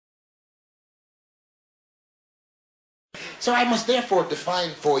So I must therefore define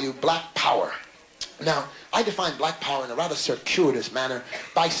for you black power. Now, I define black power in a rather circuitous manner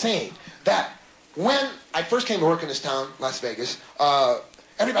by saying that when I first came to work in this town, Las Vegas,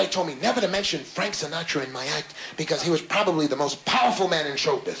 everybody told me never to mention Frank Sinatra in my act because he was probably the most powerful man in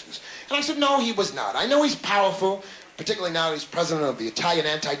show business. And I said, no, he was not. I know he's powerful, particularly now that he's president of the Italian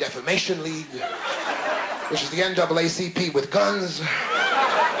Anti-Defamation League, which is the NAACP with guns.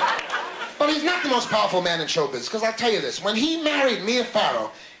 But he's not the most powerful man in show business, because I'll tell you this. When he married Mia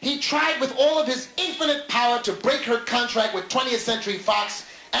Farrow, he tried with all of his infinite power to break her contract with 20th Century Fox,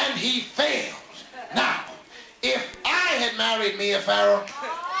 and he failed. Now, if I had married Mia Farrow,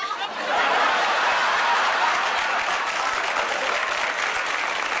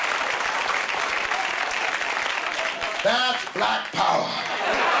 that's black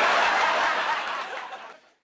power.